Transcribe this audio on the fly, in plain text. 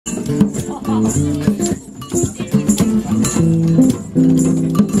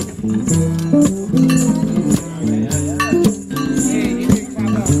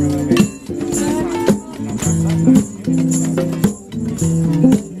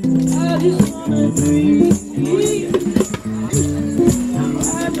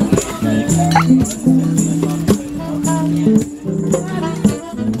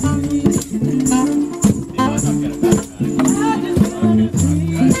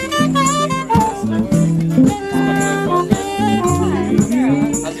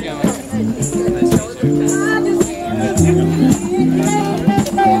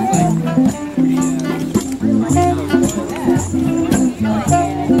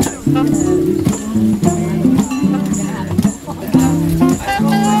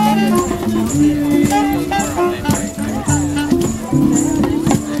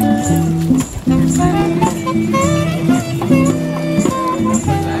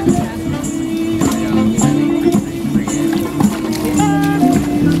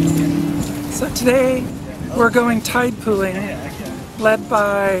Today we're going tide pooling, led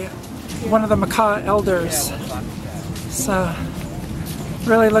by one of the Makah Elders. So,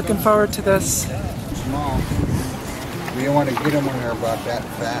 really looking forward to this. Small. You don't want to get them when they're about that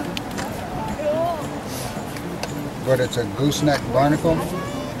fat. But it's a gooseneck barnacle.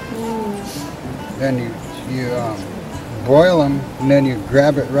 Then you broil them, and then you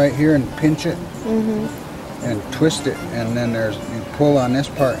grab it right here and pinch it. And twist it, and then you pull on this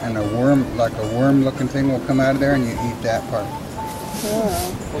part, and a worm, like a worm-looking thing, will come out of there, and you eat that part.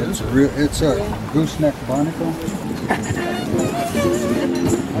 Oh. It's a gooseneck barnacle.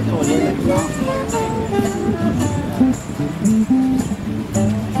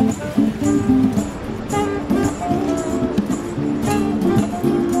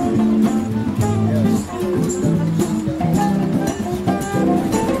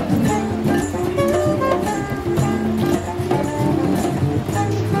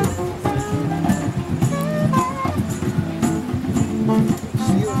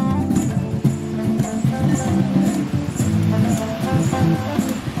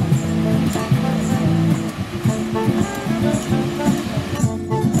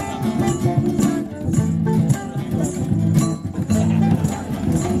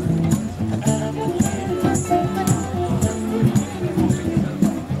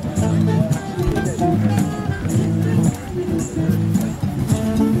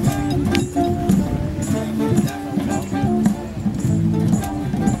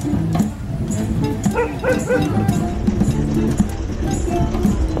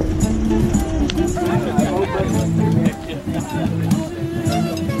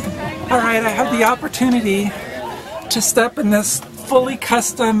 Alright, I have the opportunity to step in this fully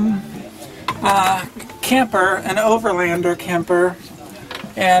custom camper, an overlander camper,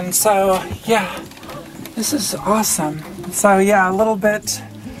 and so yeah, this is awesome. So yeah, a little bit,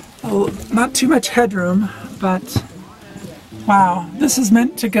 not too much headroom, but wow, this is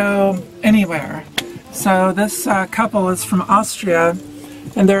meant to go anywhere. So this couple is from Austria,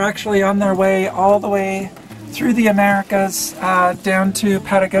 and they're actually on their way all the way through the Americas down to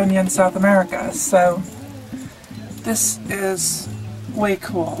Patagonia in South America. So this is way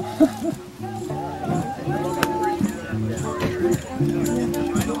cool.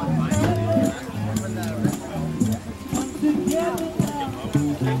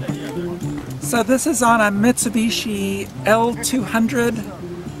 So this is on a Mitsubishi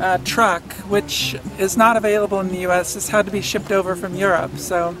L200 truck, which is not available in the US. This had to be shipped over from Europe.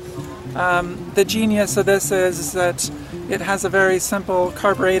 So the genius of this is that it has a very simple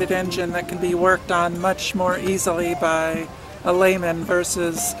carbureted engine that can be worked on much more easily by a layman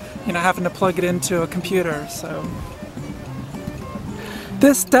versus, you know, having to plug it into a computer. So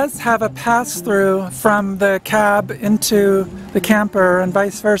this does have a pass-through from the cab into the camper and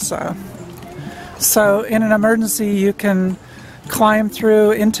vice versa. So in an emergency you can climb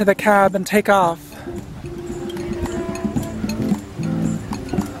through into the cab and take off.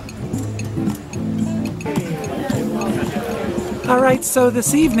 Alright, so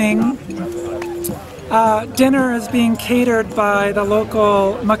this evening dinner is being catered by the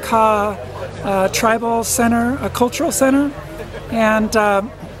local Makah Tribal Center, a cultural center, and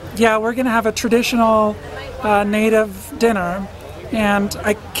yeah, we're going to have a traditional native dinner, and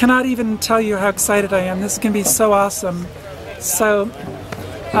I cannot even tell you how excited I am. This is going to be so awesome. So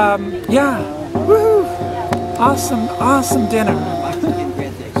yeah, woohoo! Awesome, awesome dinner.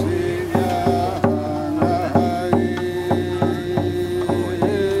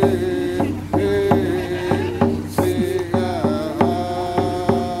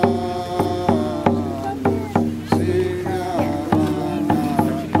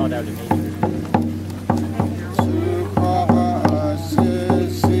 called out in nature.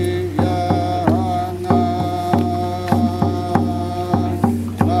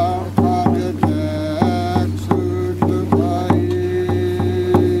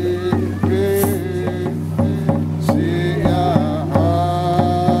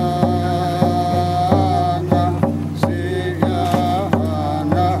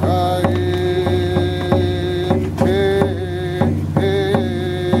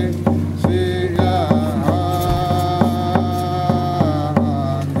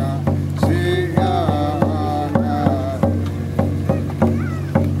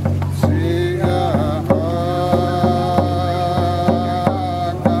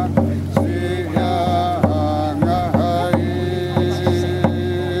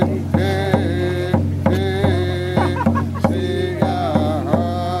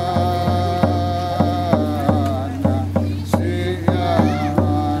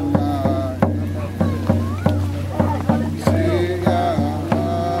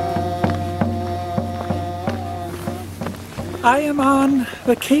 I am on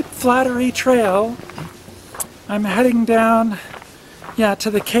the Cape Flattery Trail. I'm heading down, to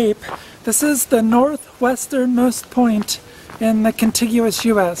the Cape. This is the northwesternmost point in the contiguous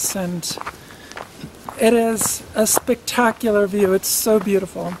U.S. and it is a spectacular view. It's so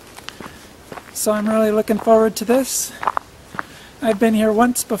beautiful. So I'm really looking forward to this. I've been here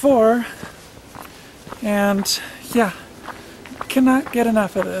once before and cannot get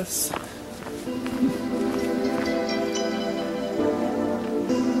enough of this.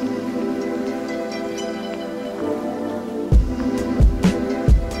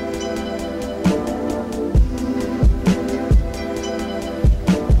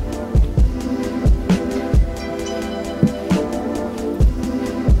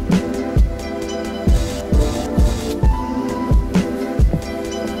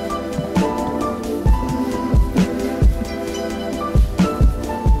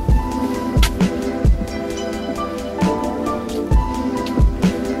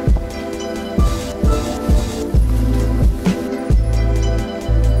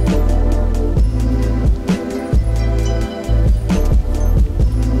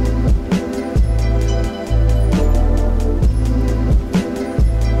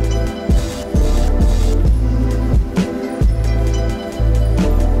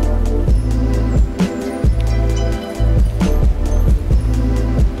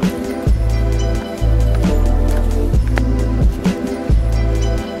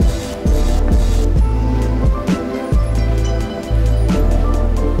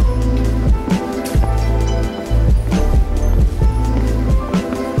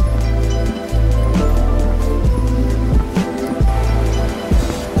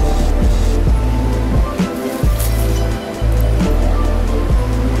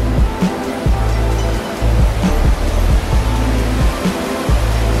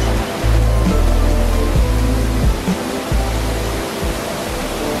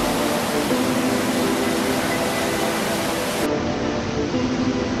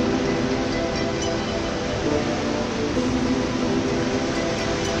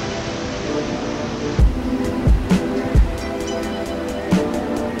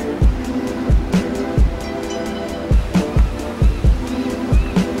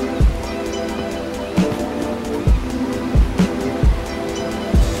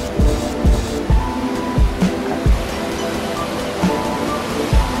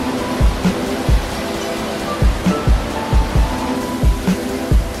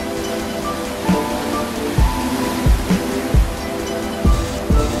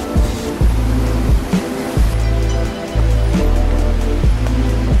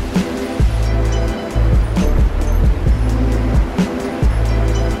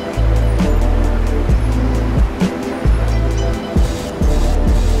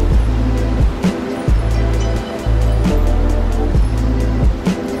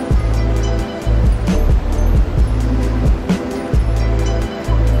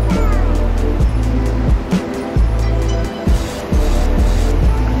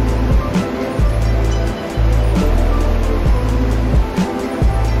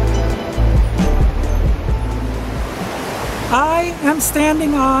 I am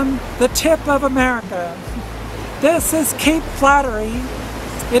standing on the tip of America. This is Cape Flattery.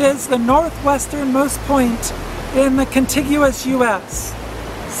 It is the northwesternmost point in the contiguous U.S.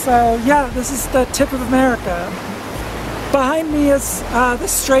 So this is the tip of America. Behind me is the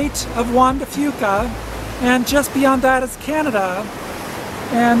Strait of Juan de Fuca, and just beyond that is Canada.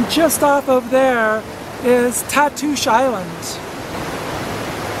 And just off of there is Tatoosh Island.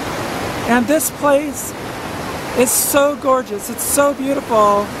 And this place It's so gorgeous. It's so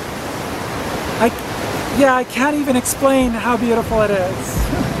beautiful. I can't even explain how beautiful it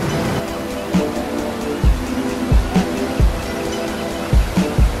is.